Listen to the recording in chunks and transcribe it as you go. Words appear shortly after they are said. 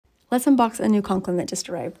Let's unbox a new Conklin that just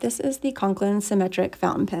arrived. This is the Conklin Symetrik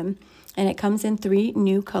fountain pen, and it comes in 3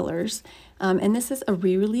 new colors. And this is a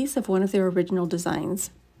re-release of one of their original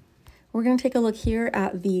designs. We're going to take a look here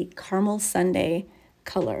at the Caramel Sundae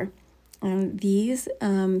color. These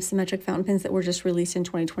symmetric fountain pens that were just released in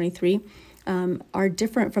 2023 are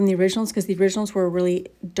different from the originals because the originals were really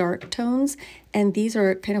dark tones, and these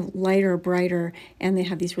are kind of lighter, brighter, and they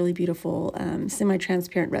have these really beautiful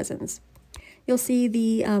semi-transparent resins. You'll see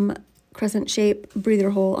the crescent shape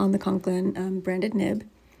breather hole on the Conklin branded nib,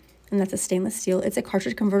 and that's a stainless steel. It's a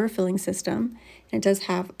cartridge converter filling system, and it does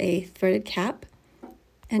have a threaded cap.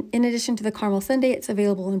 And in addition to the Caramel Sundae, it's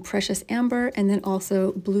available in Precious Amber and then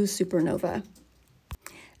also Blue Supernova.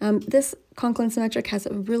 This Conklin Symetrik has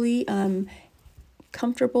a really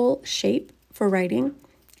comfortable shape for writing,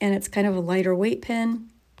 and it's kind of a lighter weight pen.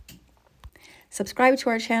 Subscribe to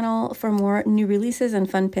our channel for more new releases and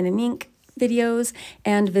fun pen and ink videos,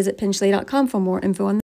 and visit pinchlet.com for more info on